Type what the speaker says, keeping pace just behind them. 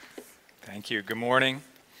Thank you. Good morning.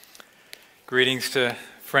 Greetings to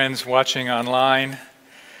friends watching online.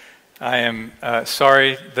 I am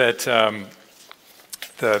sorry that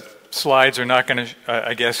the slides are not going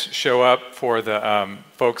to, show up for the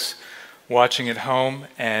folks watching at home.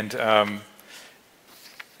 And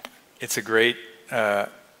it's a great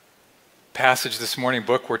passage this morning,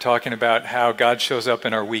 book. We're talking about how God shows up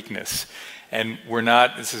in our weakness. And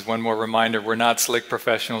this is one more reminder, we're not slick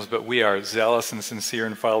professionals, but we are zealous and sincere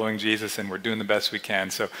in following Jesus, and we're doing the best we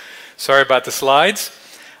can. So sorry about the slides.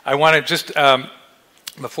 I want to just,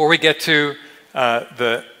 before we get to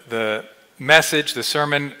the message, the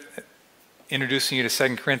sermon, introducing you to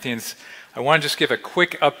 2 Corinthians, I want to just give a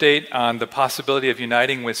quick update on the possibility of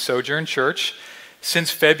uniting with Sojourn Church.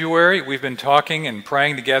 Since February, we've been talking and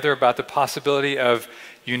praying together about the possibility of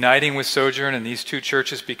uniting with Sojourn and these two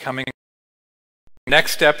churches becoming.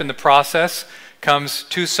 Next step in the process comes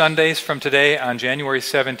 2 Sundays from today on January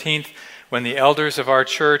 17th, when the elders of our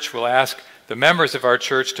church will ask the members of our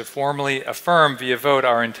church to formally affirm via vote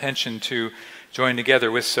our intention to join together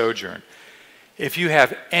with Sojourn. If you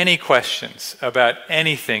have any questions about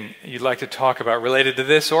anything you'd like to talk about related to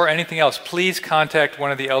this or anything else, please contact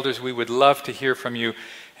one of the elders. We would love to hear from you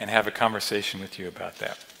and have a conversation with you about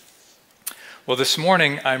that. Well, this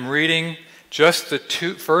morning I'm reading just the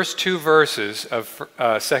first two verses of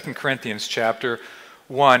 2 Corinthians chapter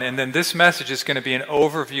 1. And then this message is going to be an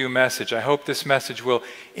overview message. I hope this message will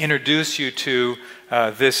introduce you to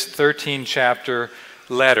this 13-chapter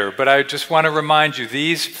letter. But I just want to remind you,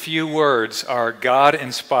 these few words are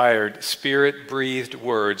God-inspired, Spirit-breathed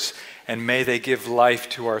words, and may they give life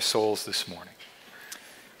to our souls this morning.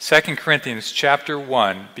 2 Corinthians chapter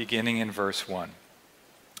 1, beginning in verse 1.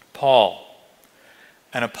 Paul,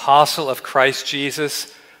 an apostle of Christ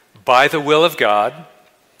Jesus by the will of God,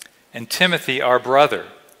 and Timothy, our brother,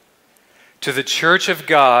 to the church of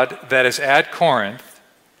God that is at Corinth,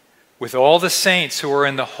 with all the saints who are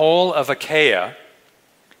in the whole of Achaia,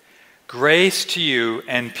 grace to you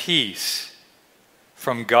and peace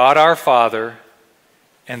from God our Father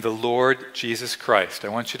and the Lord Jesus Christ. I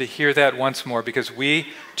want you to hear that once more, because we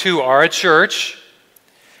too are a church.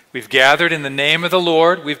 We've gathered in the name of the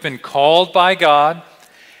Lord. We've been called by God.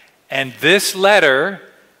 And this letter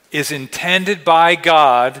is intended by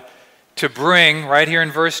God to bring, right here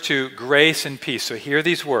in verse 2, grace and peace. So hear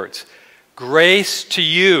these words. Grace to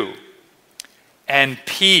you and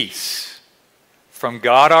peace from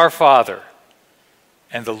God our Father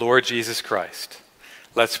and the Lord Jesus Christ.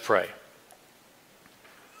 Let's pray.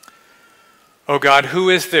 Oh God, who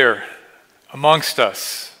is there amongst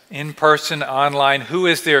us, in person, online, who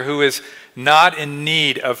is there who is not in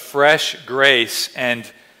need of fresh grace and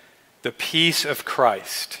the peace of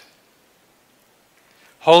Christ?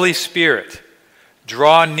 Holy Spirit,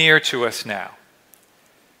 draw near to us now.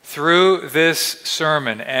 Through this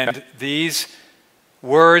sermon and these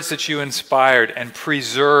words that you inspired and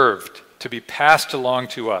preserved to be passed along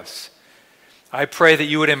to us, I pray that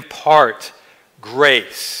you would impart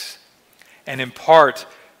grace and impart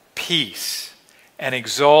peace and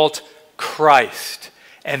exalt Christ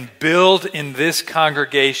and build in this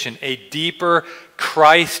congregation a deeper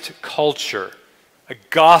Christ culture, a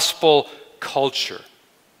gospel culture,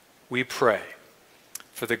 we pray,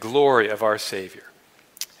 for the glory of our Savior.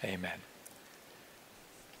 Amen.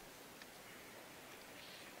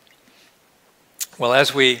 Well,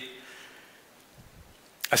 as we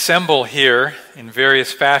assemble here in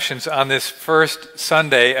various fashions on this first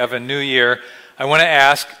Sunday of a new year, I want to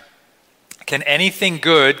ask, can anything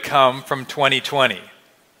good come from 2020?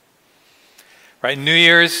 Right, New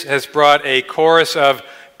Year's has brought a chorus of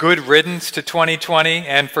good riddance to 2020,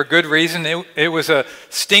 and for good reason. It was a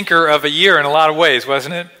stinker of a year in a lot of ways,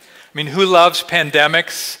 wasn't it? I mean, who loves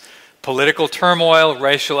pandemics, political turmoil,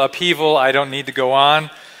 racial upheaval? I don't need to go on.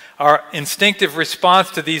 Our instinctive response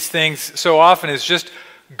to these things so often is just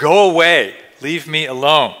go away, leave me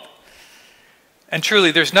alone. And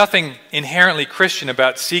truly, there's nothing inherently Christian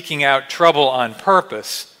about seeking out trouble on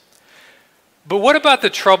purpose. But what about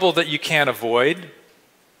the trouble that you can't avoid?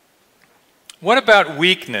 What about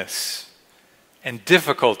weakness and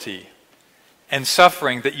difficulty and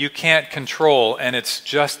suffering that you can't control and it's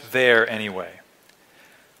just there anyway?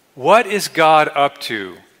 What is God up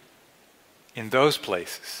to in those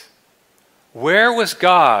places? Where was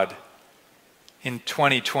God in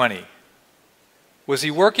 2020? Was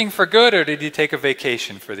he working for good, or did he take a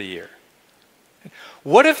vacation for the year?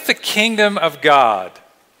 What if the kingdom of God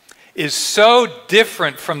is so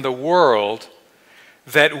different from the world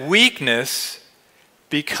that weakness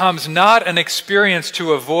becomes not an experience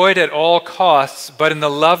to avoid at all costs, but in the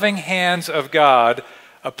loving hands of God,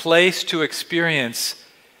 a place to experience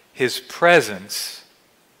his presence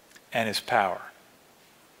and his power.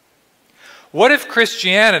 What if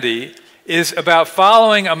Christianity is about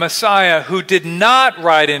following a Messiah who did not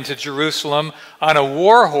ride into Jerusalem on a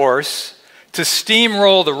war horse to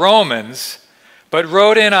steamroll the Romans, but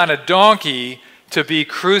rode in on a donkey to be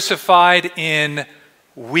crucified in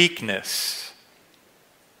weakness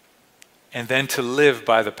and then to live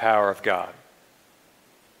by the power of God?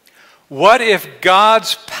 What if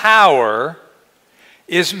God's power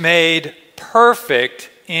is made perfect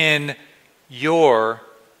in your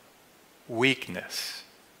weakness?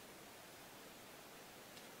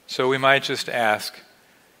 So we might just ask,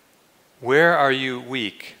 where are you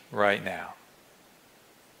weak right now?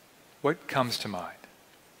 What comes to mind?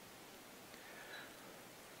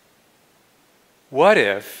 What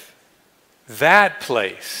if that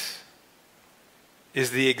place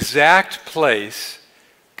is the exact place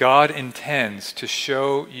God intends to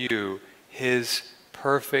show you his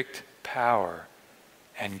perfect power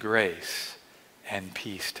and grace and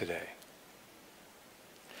peace today?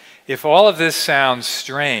 If all of this sounds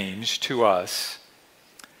strange to us,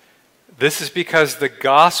 this is because the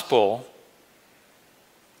gospel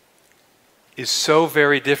is so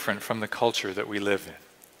very different from the culture that we live in.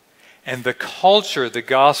 And the culture the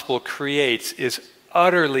gospel creates is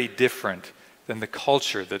utterly different than the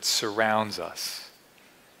culture that surrounds us,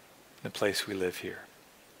 the place we live here.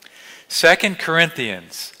 2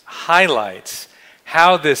 Corinthians highlights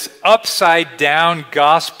how this upside-down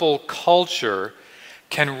gospel culture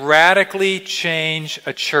can radically change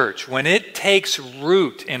a church when it takes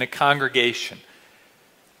root in a congregation.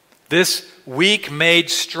 This weak made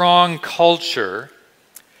strong culture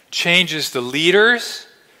changes the leaders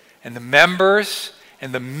and the members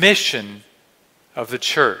and the mission of the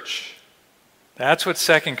church. That's what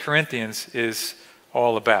 2 Corinthians is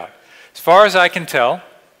all about. As far as I can tell,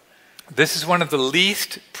 this is one of the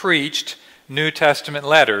least preached New Testament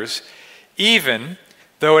letters, even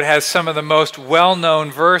though it has some of the most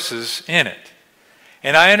well-known verses in it.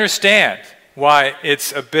 And I understand why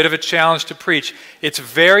it's a bit of a challenge to preach. It's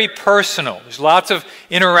very personal. There's lots of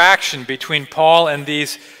interaction between Paul and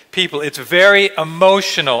these people. It's very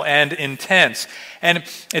emotional and intense. And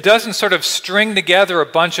it doesn't sort of string together a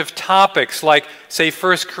bunch of topics like, say,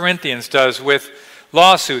 1 Corinthians does with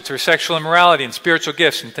lawsuits or sexual immorality and spiritual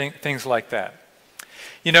gifts and things like that.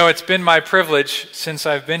 You know, it's been my privilege since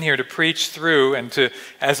I've been here to preach through and to,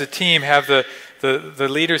 as a team, have the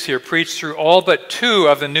leaders here preach through all but 2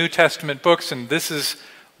 of the New Testament books, and this is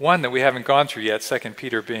one that we haven't gone through yet, 2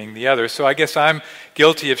 Peter being the other. So I guess I'm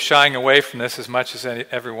guilty of shying away from this as much as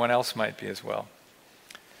everyone else might be as well.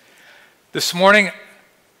 This morning,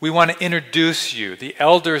 we want to introduce you, the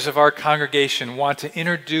elders of our congregation want to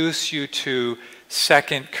introduce you to 2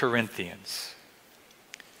 Corinthians.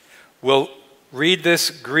 We'll read this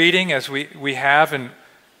greeting as we have and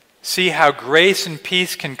see how grace and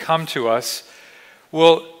peace can come to us.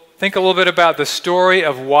 We'll think a little bit about the story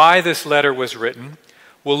of why this letter was written.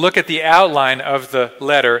 We'll look at the outline of the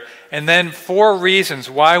letter, and then 4 reasons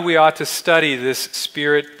why we ought to study this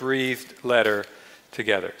Spirit-breathed letter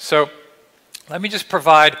together. So let me just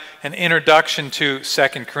provide an introduction to 2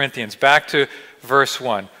 Corinthians. Back to verse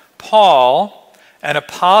 1. Paul, an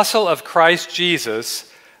apostle of Christ Jesus,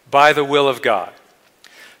 by the will of God.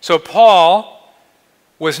 So Paul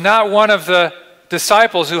was not one of the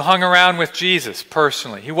disciples who hung around with Jesus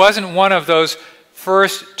personally. He wasn't one of those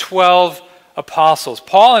first 12 apostles.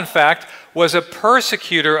 Paul, in fact, was a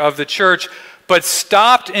persecutor of the church, but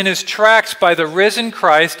stopped in his tracks by the risen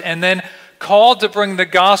Christ and then called to bring the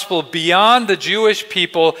gospel beyond the Jewish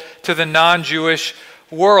people to the non-Jewish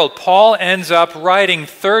world. Paul ends up writing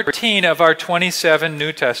 13 of our 27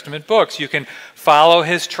 New Testament books. You can follow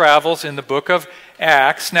his travels in the book of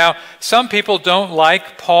Acts. Now, some people don't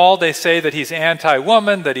like Paul. They say that he's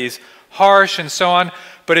anti-woman, that he's harsh, and so on.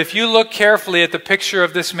 But if you look carefully at the picture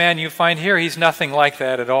of this man you find here, he's nothing like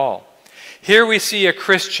that at all. Here we see a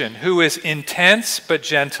Christian who is intense but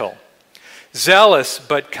gentle, zealous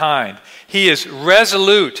but kind. He is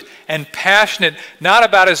resolute and passionate, not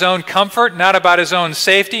about his own comfort, not about his own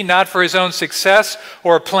safety, not for his own success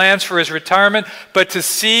or plans for his retirement, but to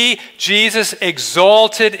see Jesus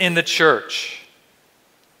exalted in the church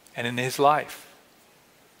and in his life.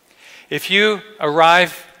 If you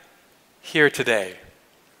arrive here today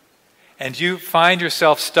and you find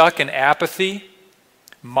yourself stuck in apathy,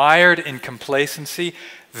 mired in complacency,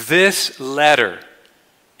 this letter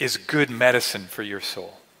is good medicine for your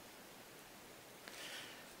soul.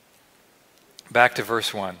 Back to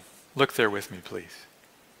verse 1. Look there with me, please.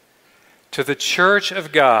 To the church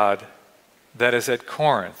of God that is at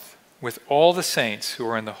Corinth, with all the saints who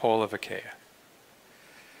are in the whole of Achaia.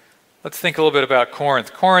 Let's think a little bit about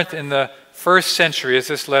Corinth. Corinth in the first century, as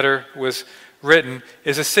this letter was written,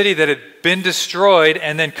 is a city that had been destroyed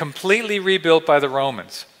and then completely rebuilt by the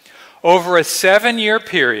Romans. Over a 7-year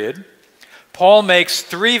period, Paul makes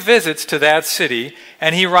 3 visits to that city,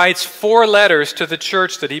 and he writes 4 letters to the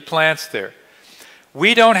church that he plants there.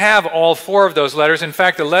 We don't have all 4 of those letters. In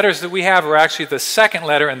fact, the letters that we have are actually the 2nd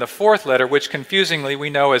letter and the 4th letter, which confusingly we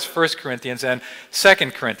know as 1 Corinthians and 2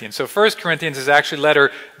 Corinthians. So 1 Corinthians is actually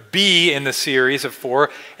letter B in the series of 4,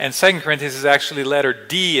 and 2 Corinthians is actually letter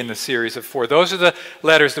D in the series of 4. Those are the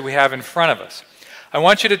letters that we have in front of us. I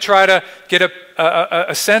want you to try to get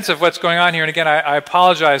a sense of what's going on here. And again, I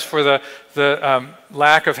apologize for the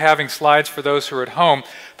lack of having slides for those who are at home.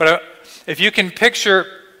 But if you can picture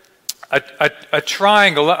a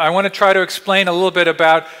triangle, I want to try to explain a little bit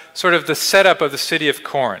about sort of the setup of the city of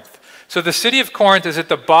Corinth. So the city of Corinth is at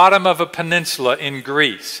the bottom of a peninsula in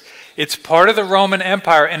Greece. It's part of the Roman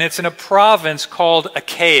Empire, and it's in a province called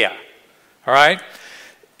Achaia. All right?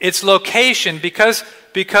 Its location, because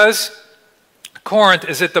Corinth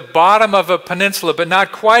is at the bottom of a peninsula, but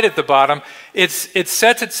not quite at the bottom, it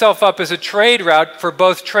sets itself up as a trade route for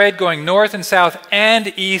both trade going north and south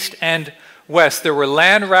and east and west. There were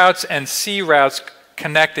land routes and sea routes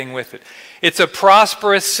connecting with it. It's a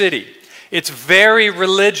prosperous city. It's very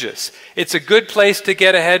religious. It's a good place to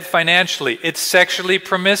get ahead financially. It's sexually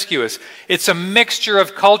promiscuous. It's a mixture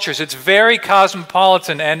of cultures. It's very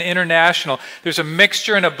cosmopolitan and international. There's a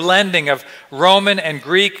mixture and a blending of Roman and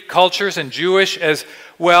Greek cultures and Jewish as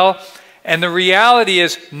well. And the reality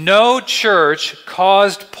is, no church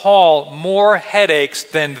caused Paul more headaches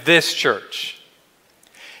than this church.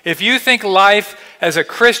 If you think life as a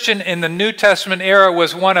Christian in the New Testament era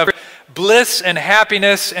was one of bliss and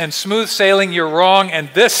happiness and smooth sailing, you're wrong. And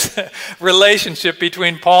this relationship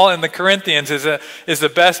between Paul and the Corinthians is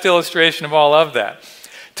the best illustration of all of that.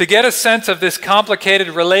 To get a sense of this complicated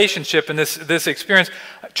relationship and this experience,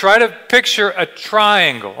 try to picture a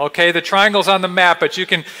triangle. Okay, the triangle's on the map, but you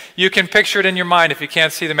can picture it in your mind if you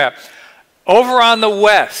can't see the map. Over on the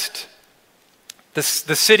west, the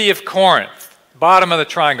city of Corinth, bottom of the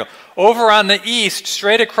triangle. Over on the east,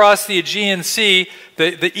 straight across the Aegean Sea,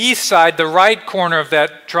 the east side, the right corner of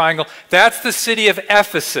that triangle, that's the city of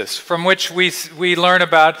Ephesus, from which we learn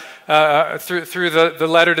about through the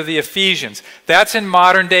letter to the Ephesians. That's in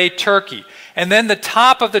modern-day Turkey. And then the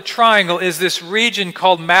top of the triangle is this region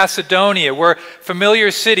called Macedonia, where familiar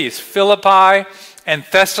cities, Philippi and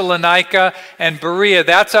Thessalonica and Berea,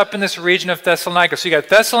 that's up in this region of Thessalonica. So you got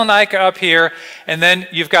Thessalonica up here, and then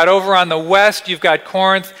you've got over on the west, you've got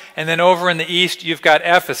Corinth, and then over in the east, you've got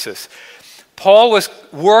Ephesus. Paul was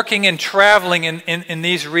working and traveling in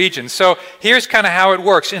these regions. So here's kind of how it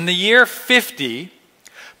works. In the year 50,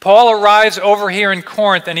 Paul arrives over here in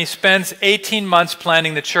Corinth, and he spends 18 months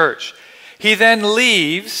planting the church. He then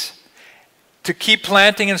leaves to keep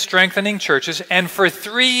planting and strengthening churches, and for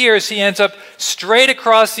 3 years he ends up straight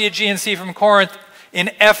across the Aegean Sea from Corinth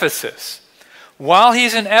in Ephesus. While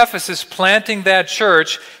he's in Ephesus planting that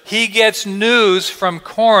church, he gets news from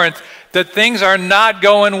Corinth that things are not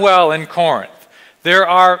going well in Corinth. There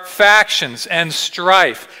are factions and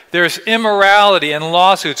strife. There's immorality and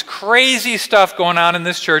lawsuits, crazy stuff going on in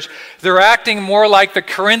this church. They're acting more like the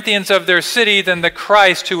Corinthians of their city than the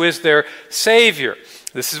Christ who is their Savior.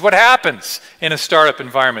 This is what happens in a startup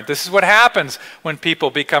environment. This is what happens when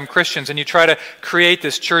people become Christians and you try to create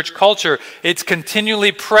this church culture. It's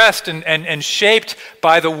continually pressed and shaped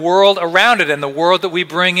by the world around it and the world that we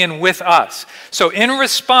bring in with us. So in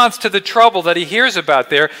response to the trouble that he hears about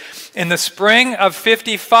there, in the spring of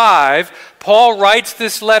 55, Paul writes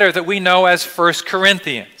this letter that we know as 1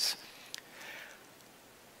 Corinthians.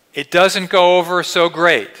 It doesn't go over so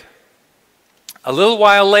great. A little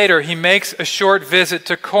while later, he makes a short visit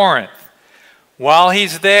to Corinth. While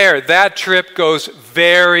he's there, that trip goes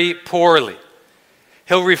very poorly.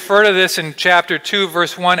 He'll refer to this in chapter 2,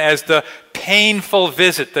 verse 1 as the painful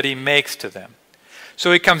visit that he makes to them.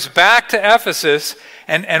 So he comes back to Ephesus,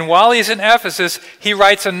 and while he's in Ephesus, he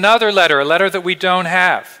writes another letter, a letter that we don't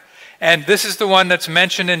have. And this is the one that's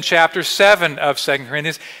mentioned in chapter 7 of 2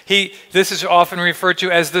 Corinthians. This is often referred to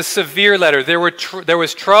as the severe letter. There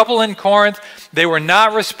was trouble in Corinth. They were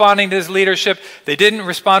not responding to his leadership. They didn't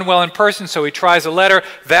respond well in person, so he tries a letter.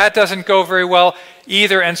 That doesn't go very well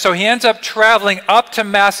either. And so he ends up traveling up to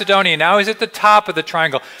Macedonia. Now he's at the top of the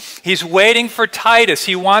triangle. He's waiting for Titus.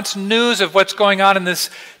 He wants news of what's going on in this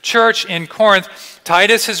church in Corinth.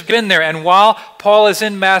 Titus has been there. And while Paul is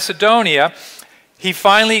in Macedonia, he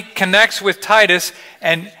finally connects with Titus,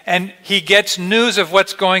 and he gets news of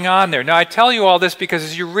what's going on there. Now, I tell you all this because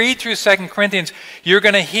as you read through 2 Corinthians, you're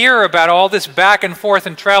going to hear about all this back and forth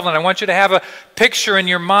and travel, and I want you to have a picture in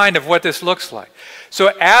your mind of what this looks like.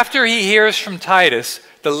 So after he hears from Titus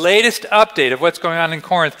the latest update of what's going on in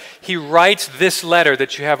Corinth, he writes this letter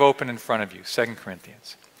that you have open in front of you, 2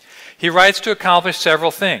 Corinthians. He writes to accomplish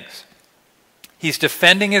several things. He's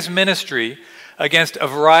defending his ministry against a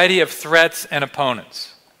variety of threats and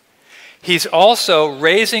opponents. He's also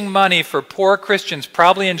raising money for poor Christians,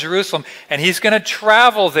 probably in Jerusalem, and he's going to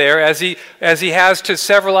travel there as he has to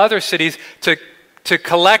several other cities to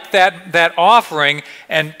collect that offering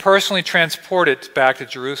and personally transport it back to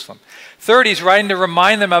Jerusalem. Third, he's writing to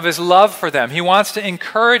remind them of his love for them. He wants to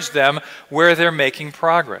encourage them where they're making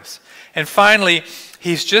progress. And finally,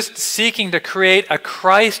 he's just seeking to create a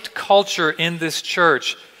Christ culture in this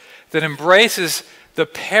church that embraces the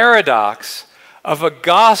paradox of a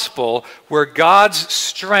gospel where God's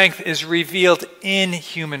strength is revealed in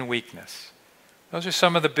human weakness. Those are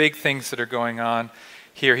some of the big things that are going on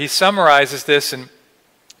here. He summarizes this in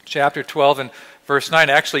chapter 12 and verse 9.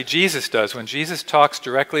 Actually, Jesus does. When Jesus talks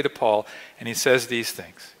directly to Paul and he says these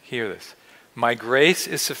things. Hear this. My grace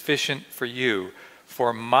is sufficient for you,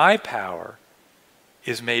 for my power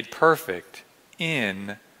is made perfect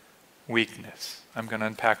in weakness. I'm going to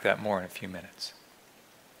unpack that more in a few minutes.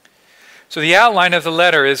 So the outline of the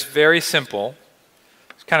letter is very simple.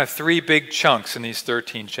 It's kind of three big chunks in these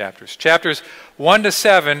 13 chapters. Chapters 1 to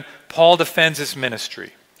 7, Paul defends his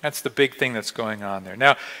ministry. That's the big thing that's going on there.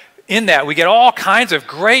 Now, in that, we get all kinds of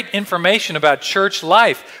great information about church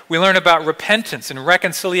life. We learn about repentance and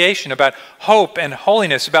reconciliation, about hope and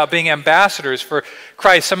holiness, about being ambassadors for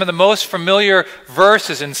Christ. Some of the most familiar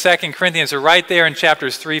verses in 2 Corinthians are right there in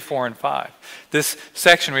chapters 3, 4, and 5. This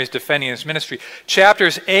section where he's defending his ministry.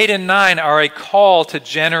 Chapters 8 and 9 are a call to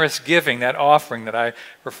generous giving, that offering that I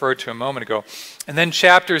referred to a moment ago. And then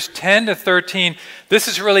chapters 10 to 13, this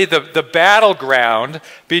is really the battleground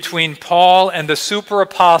between Paul and the super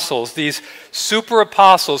apostles. These super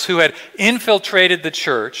apostles who had infiltrated the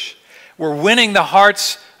church were winning the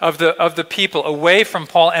hearts of the people away from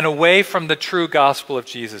Paul and away from the true gospel of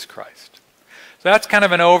Jesus Christ. So that's kind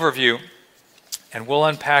of an overview, and we'll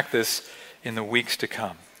unpack this in the weeks to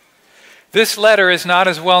come. This letter is not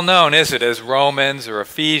as well known, is it, as Romans or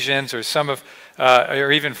Ephesians or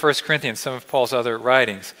or even 1 Corinthians, some of Paul's other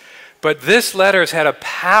writings. But this letter has had a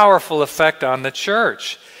powerful effect on the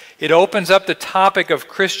church. It opens up the topic of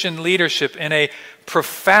Christian leadership in a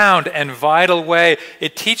profound and vital way.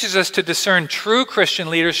 It teaches us to discern true Christian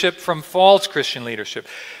leadership from false Christian leadership.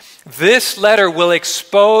 This letter will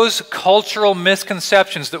expose cultural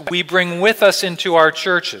misconceptions that we bring with us into our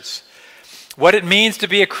churches. What it means to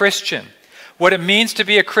be a Christian, what it means to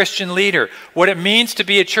be a Christian leader, what it means to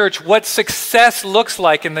be a church, what success looks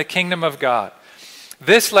like in the kingdom of God.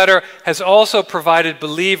 This letter has also provided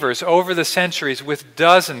believers over the centuries with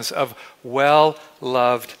dozens of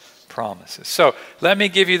well-loved promises. So let me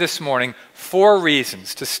give you this morning 4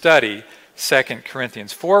 reasons to study 2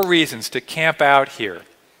 Corinthians, 4 reasons to camp out here.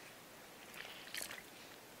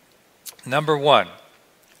 Number 1.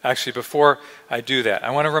 Actually, before I do that, I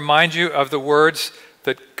want to remind you of the words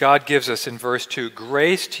that God gives us in verse 2.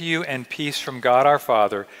 Grace to you and peace from God our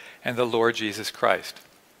Father and the Lord Jesus Christ.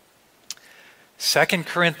 2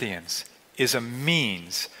 Corinthians is a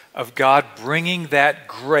means of God bringing that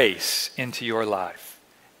grace into your life,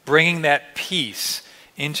 bringing that peace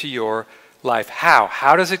into your life. How?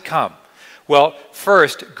 How does it come? Well,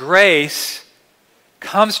 first, grace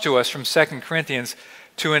comes to us from 2 Corinthians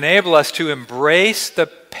to enable us to embrace the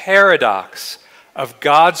paradox of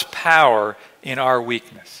God's power in our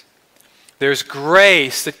weakness. There's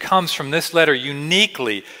grace that comes from this letter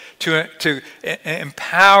uniquely to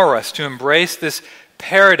empower us to embrace this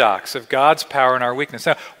paradox of God's power in our weakness.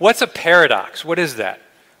 Now, what's a paradox? What is that?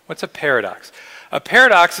 What's a paradox? A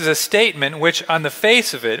paradox is a statement which, on the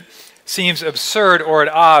face of it, seems absurd or at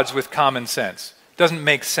odds with common sense. It doesn't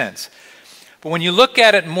make sense. But when you look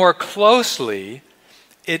at it more closely,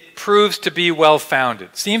 it proves to be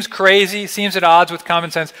well-founded. Seems crazy, seems at odds with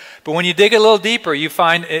common sense, but when you dig a little deeper, you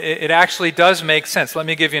find it actually does make sense. Let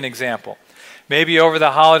me give you an example. Maybe over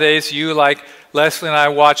the holidays, you, like Leslie and I,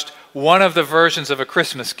 watched one of the versions of A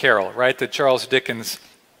Christmas Carol, right? The Charles Dickens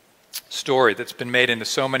story that's been made into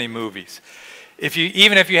so many movies.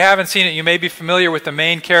 Even if you haven't seen it, you may be familiar with the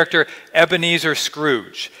main character, Ebenezer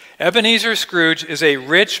Scrooge. Ebenezer Scrooge is a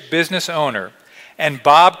rich business owner, and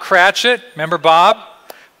Bob Cratchit, remember Bob?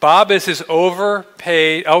 Bob is his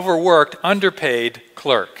overworked, underpaid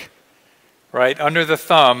clerk, right, under the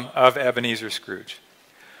thumb of Ebenezer Scrooge.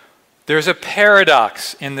 There's a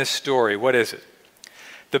paradox in this story. What is it?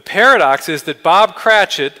 The paradox is that Bob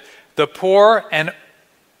Cratchit, the poor and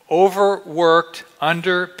overworked,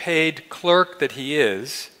 underpaid clerk that he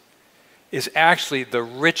is actually the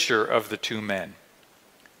richer of the two men.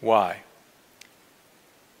 Why?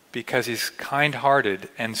 Because he's kind-hearted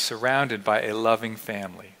and surrounded by a loving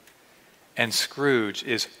family. And Scrooge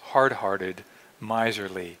is hard-hearted,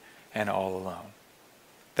 miserly, and all alone.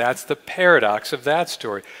 That's the paradox of that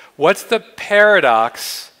story. What's the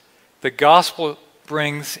paradox the gospel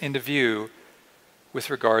brings into view with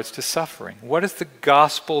regards to suffering? What is the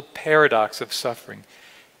gospel paradox of suffering?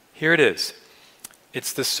 Here it is.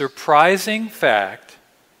 It's the surprising fact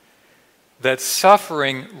that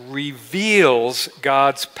suffering reveals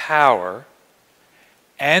God's power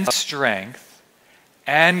and strength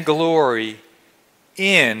and glory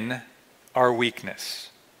in our weakness.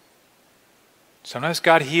 Sometimes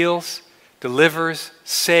God heals, delivers,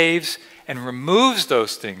 saves, and removes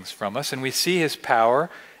those things from us, and we see his power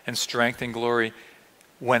and strength and glory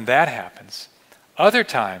when that happens. Other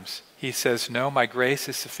times, he says, no, my grace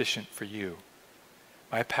is sufficient for you.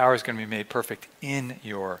 My power is going to be made perfect in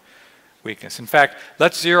your weakness. In fact,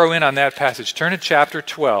 let's zero in on that passage. Turn to chapter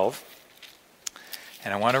 12,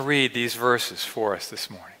 and I want to read these verses for us this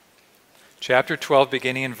morning. Chapter 12,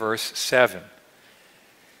 beginning in verse 7.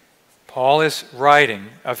 Paul is writing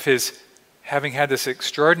of his having had this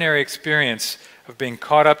extraordinary experience of being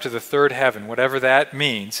caught up to the third heaven, whatever that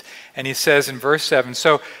means. And he says in verse 7,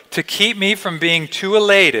 so to keep me from being too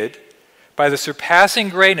elated by the surpassing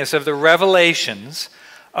greatness of the revelations,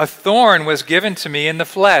 a thorn was given to me in the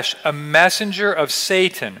flesh, a messenger of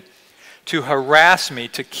Satan to harass me,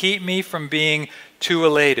 to keep me from being too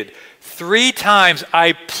elated. 3 times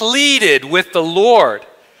I pleaded with the Lord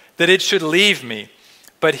that it should leave me.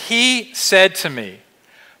 But he said to me,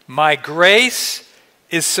 my grace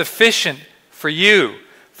is sufficient for you,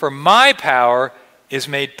 for my power is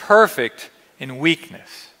made perfect in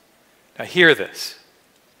weakness. Now hear this.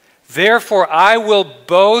 Therefore I will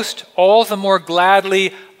boast all the more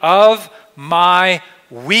gladly of my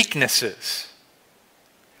weaknesses,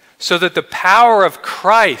 so that the power of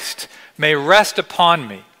Christ may rest upon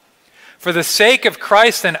me. For the sake of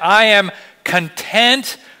Christ, then, I am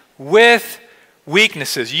content with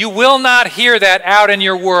weaknesses. You will not hear that out in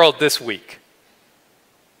your world this week.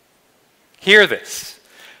 Hear this.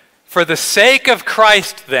 For the sake of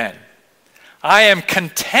Christ, then, I am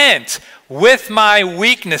content with my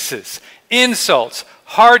weaknesses, insults,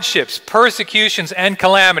 hardships, persecutions, and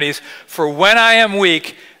calamities. For when I am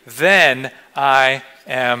weak, then I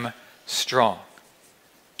am strong.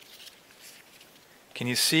 Can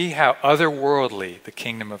you see how otherworldly the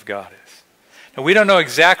kingdom of God is? Now, we don't know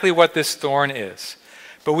exactly what this thorn is,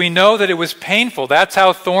 but we know that it was painful. That's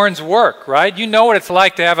how thorns work, right? You know what it's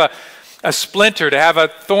like to have a splinter, to have a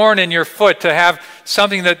thorn in your foot, to have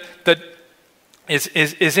something that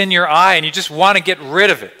is in your eye, and you just want to get rid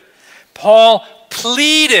of it. Paul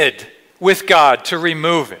pleaded with God to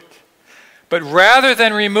remove it. But rather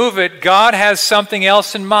than remove it, God has something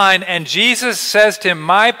else in mind, and Jesus says to him,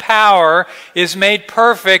 my power is made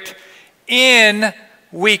perfect in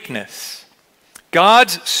weakness.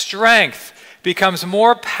 God's strength becomes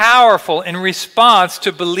more powerful in response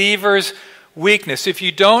to believers' weakness. If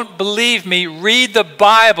you don't believe me, read the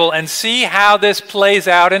Bible and see how this plays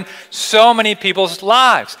out in so many people's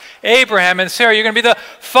lives. Abraham and Sarah, you're going to be the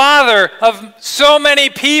father of so many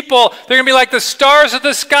people. They're going to be like the stars of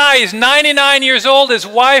the sky. He's 99 years old. His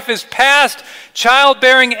wife is past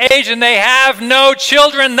childbearing age, and they have no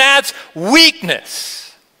children. That's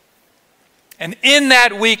weakness. And in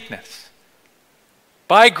that weakness,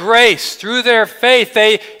 by grace, through their faith,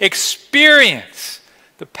 they experience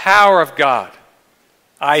the power of God.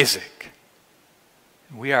 Isaac.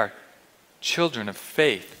 We are children of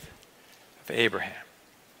faith of Abraham.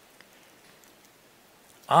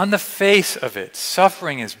 On the face of it,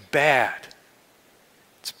 suffering is bad.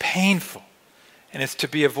 It's painful. And it's to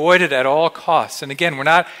be avoided at all costs. And again, we're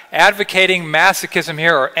not advocating masochism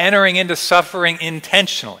here or entering into suffering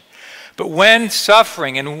intentionally. But when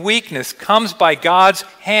suffering and weakness comes by God's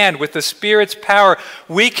hand with the Spirit's power,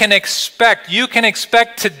 you can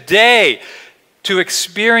expect today to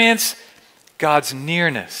experience God's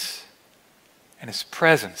nearness and His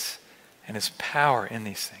presence and His power in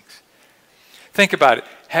these things. Think about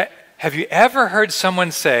it. Have you ever heard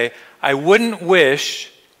someone say, I wouldn't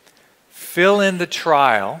wish, fill in the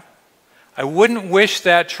trial, I wouldn't wish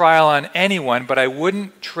that trial on anyone, but I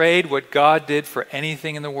wouldn't trade what God did for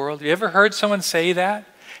anything in the world? Have you ever heard someone say that?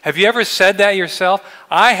 Have you ever said that yourself?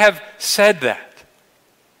 I have said that.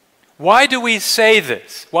 Why do we say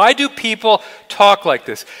this? Why do people talk like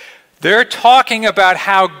this? They're talking about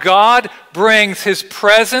how God brings his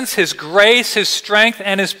presence, his grace, his strength,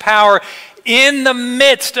 and his power in the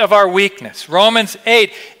midst of our weakness. Romans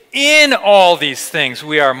 8, in all these things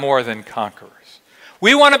we are more than conquerors.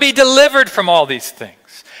 We want to be delivered from all these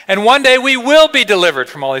things. And one day we will be delivered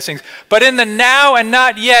from all these things. But in the now and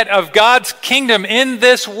not yet of God's kingdom in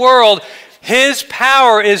this world, his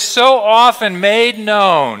power is so often made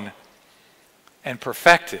known and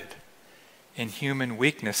perfected in human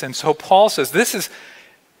weakness. And so Paul says, this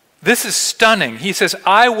is stunning. He says,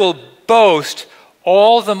 I will boast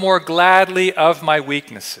all the more gladly of my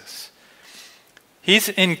weaknesses. He's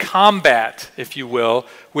in combat, if you will,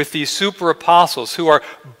 with these super apostles who are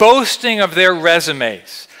boasting of their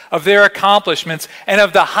resumes, of their accomplishments, and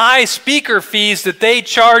of the high speaker fees that they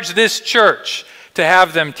charge this church to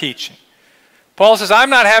have them teaching. Paul says, I'm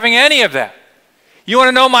not having any of that. You want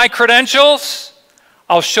to know my credentials?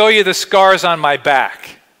 I'll show you the scars on my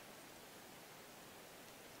back.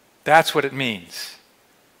 That's what it means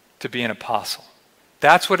to be an apostle.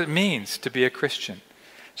 That's what it means to be a Christian.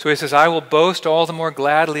 So he says, I will boast all the more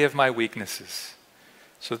gladly of my weaknesses,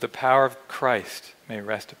 so that the power of Christ may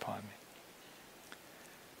rest upon me.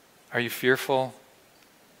 Are you fearful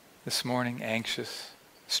this morning, anxious,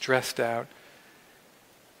 stressed out?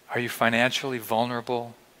 Are you financially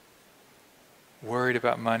vulnerable, worried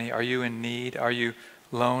about money? Are you in need? Are you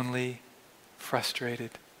lonely,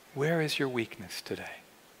 frustrated? Where is your weakness today?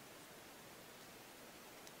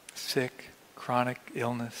 Sick, chronic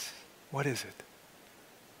illness? What is it?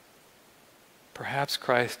 Perhaps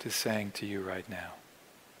Christ is saying to you right now,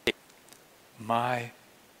 my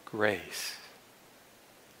grace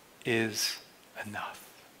is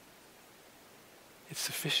enough. It's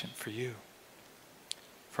sufficient for you.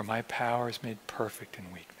 For my power is made perfect in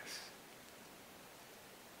weakness.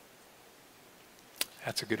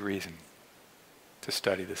 That's a good reason to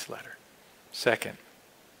study this letter. Second,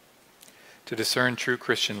 to discern true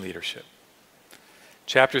Christian leadership.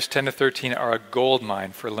 Chapters 10 to 13 are a gold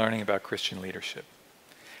mine for learning about Christian leadership.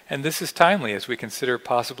 And this is timely as we consider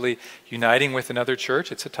possibly uniting with another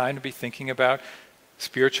church. It's a time to be thinking about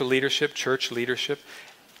spiritual leadership, church leadership.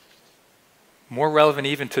 More relevant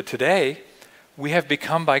even to today, we have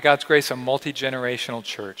become, by God's grace, a multi-generational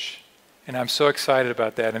church. And I'm so excited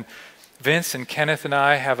about that. And Vince and Kenneth and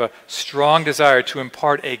I have a strong desire to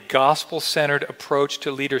impart a gospel-centered approach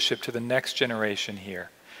to leadership to the next generation here.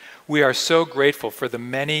 We are so grateful for the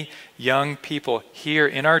many young people here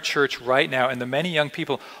in our church right now and the many young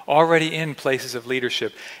people already in places of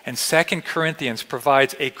leadership. And 2 Corinthians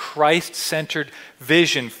provides a Christ-centered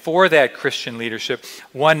vision for that Christian leadership,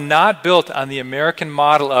 one not built on the American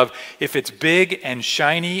model of if it's big and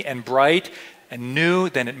shiny and bright and new,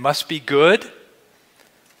 then it must be good.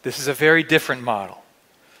 This is a very different model.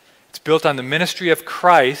 It's built on the ministry of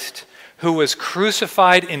Christ, who was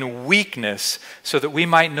crucified in weakness so that we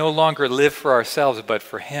might no longer live for ourselves, but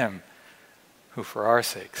for him who for our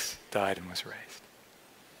sakes died and was raised.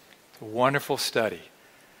 It's a wonderful study.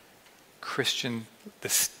 Christian,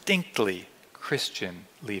 distinctly Christian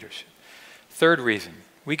leadership. Third reason,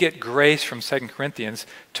 we get grace from 2 Corinthians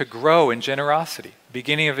to grow in generosity.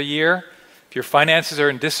 Beginning of a year, if your finances are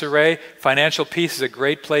in disarray, financial peace is a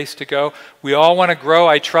great place to go. We all want to grow,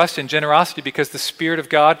 I trust, in generosity because the Spirit of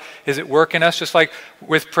God is at work in us. Just like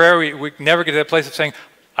with prayer, we never get to that place of saying,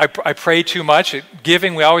 I pray too much. At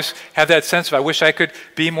giving, we always have that sense of, I wish I could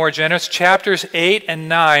be more generous. Chapters 8 and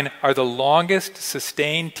 9 are the longest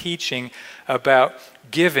sustained teaching about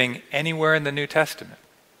giving anywhere in the New Testament.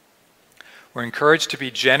 We're encouraged to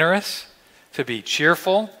be generous, to be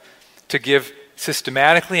cheerful, to give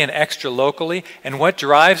systematically and extra locally. And what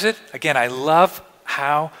drives it? Again, I love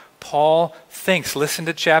how Paul thinks. Listen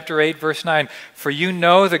to chapter 8, verse 9. For you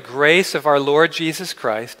know the grace of our Lord Jesus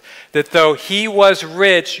Christ, that though he was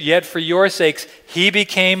rich, yet for your sakes he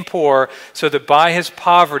became poor, so that by his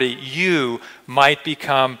poverty you might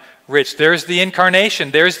become rich. There's the incarnation.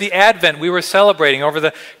 There's the Advent we were celebrating over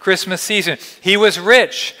the Christmas season. He was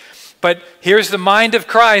rich. But here's the mind of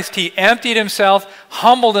Christ. He emptied himself,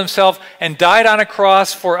 humbled himself, and died on a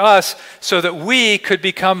cross for us so that we could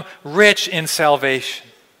become rich in salvation.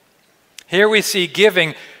 Here we see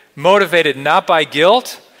giving motivated not by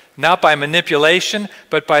guilt, not by manipulation,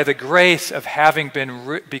 but by the grace of having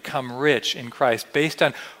become rich in Christ, based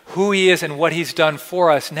on who he is and what he's done for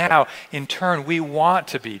us. Now, in turn, we want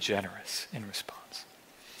to be generous in response.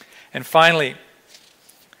 And finally,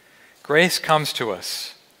 grace comes to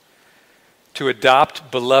us to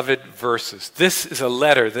adopt beloved verses. This is a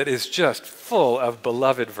letter that is just full of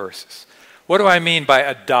beloved verses. What do I mean by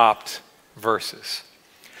adopt verses?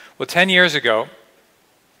 Well, 10 years ago,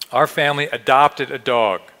 our family adopted a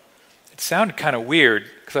dog It sounded kind of weird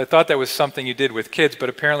because I thought that was something you did with kids, but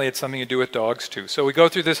apparently it's something you do with dogs too. So we go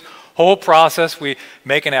through this whole process. We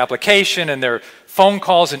make an application, and there are phone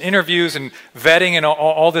calls and interviews and vetting and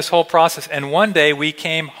all this whole process. And one day we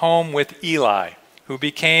came home with Eli, who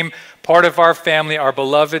became part of our family, our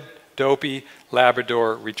beloved dopey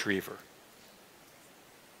Labrador retriever.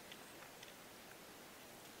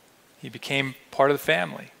 He became part of the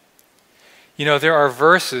family. You know, there are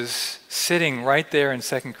verses sitting right there in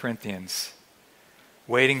 2 Corinthians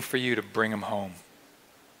waiting for you to bring them home.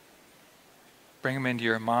 Bring them into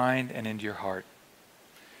your mind and into your heart.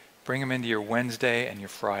 Bring them into your Wednesday and your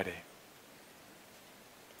Friday.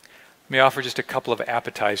 Let me offer just a couple of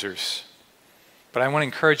appetizers. But I want to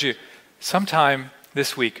encourage you, sometime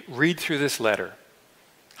this week, read through this letter.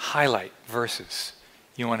 Highlight verses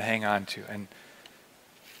you want to hang on to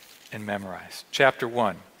and memorize. Chapter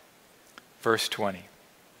 1, verse 20.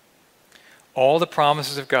 All the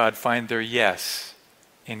promises of God find their yes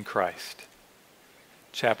in Christ.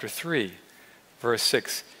 Chapter 3, verse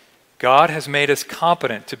 6. God has made us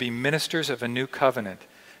competent to be ministers of a new covenant,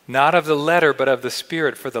 not of the letter, but of the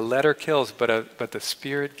Spirit, for the letter kills, but the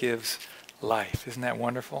Spirit gives life. Isn't that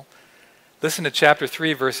wonderful? Listen to chapter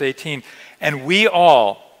 3, verse 18. And we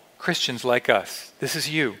all, Christians like us, this is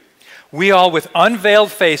you, we all with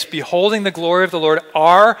unveiled face, beholding the glory of the Lord,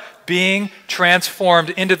 are being transformed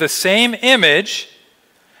into the same image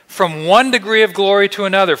from one degree of glory to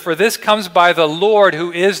another. For this comes by the Lord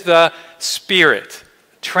who is the Spirit.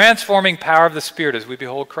 Transforming power of the Spirit as we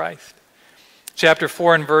behold Christ. Chapter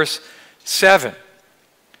 4 and verse 7.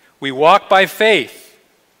 We walk by faith,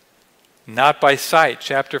 not by sight.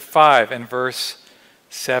 Chapter 5 and verse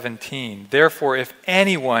 17. Therefore, if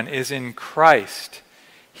anyone is in Christ,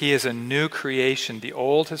 he is a new creation. The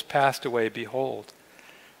old has passed away. Behold,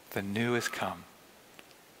 the new has come.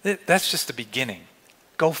 That's just the beginning.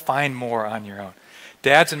 Go find more on your own.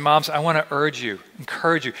 Dads and moms, I want to urge you,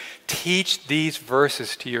 encourage you, teach these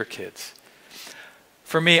verses to your kids.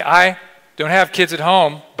 For me, I don't have kids at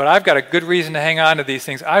home, but I've got a good reason to hang on to these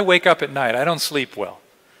things. I wake up at night. I don't sleep well.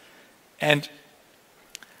 And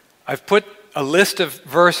I've put a list of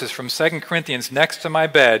verses from 2 Corinthians next to my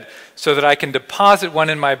bed so that I can deposit one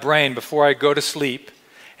in my brain before I go to sleep.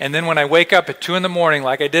 And then when I wake up at 2 in the morning,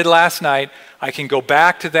 like I did last night, I can go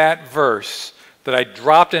back to that verse that I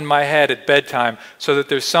dropped in my head at bedtime so that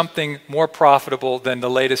there's something more profitable than the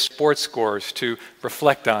latest sports scores to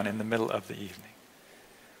reflect on in the middle of the evening.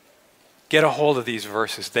 Get a hold of these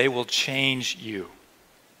verses. They will change you.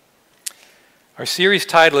 Our series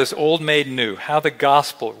title is Old Made New, How the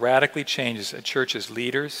Gospel Radically Changes a Church's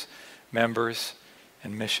Leaders, Members,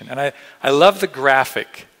 and Mission. And I love the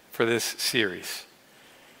graphic for this series,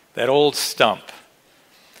 that old stump.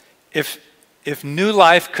 If new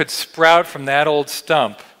life could sprout from that old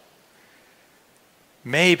stump,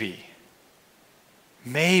 maybe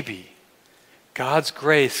God's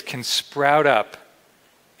grace can sprout up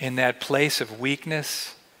in that place of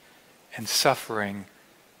weakness and suffering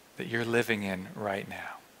that you're living in right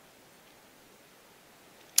now.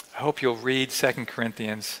 I hope you'll read 2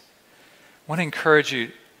 Corinthians. I want to encourage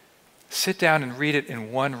you, sit down and read it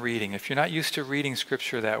in one reading. If you're not used to reading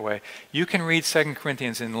Scripture that way, you can read 2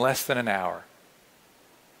 Corinthians in less than an hour.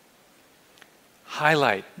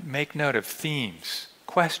 Highlight, make note of themes,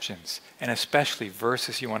 questions, and especially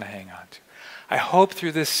verses you want to hang on to. I hope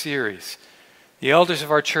through this series, the elders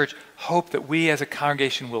of our church hope that we as a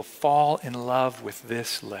congregation will fall in love with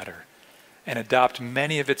this letter and adopt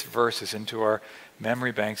many of its verses into our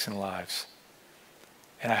memory banks and lives.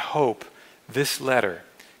 And I hope this letter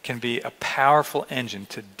can be a powerful engine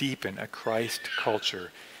to deepen a Christ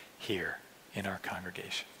culture here in our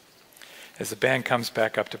congregation. As the band comes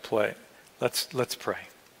back up to play, let's pray.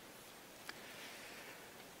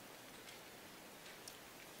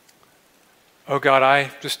 Oh God,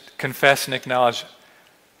 I just confess and acknowledge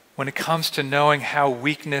when it comes to knowing how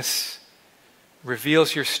weakness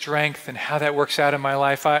reveals your strength and how that works out in my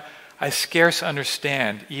life, I scarce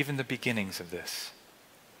understand even the beginnings of this.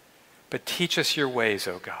 But teach us your ways,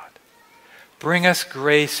 O God. Bring us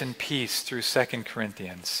grace and peace through 2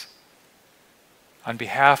 Corinthians on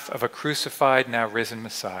behalf of a crucified, now risen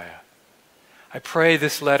Messiah. I pray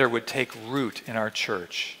this letter would take root in our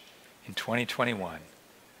church in 2021.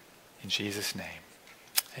 In Jesus' name,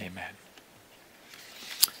 amen.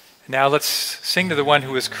 Now let's sing to the one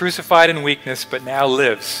who was crucified in weakness, but now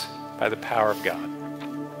lives by the power of God.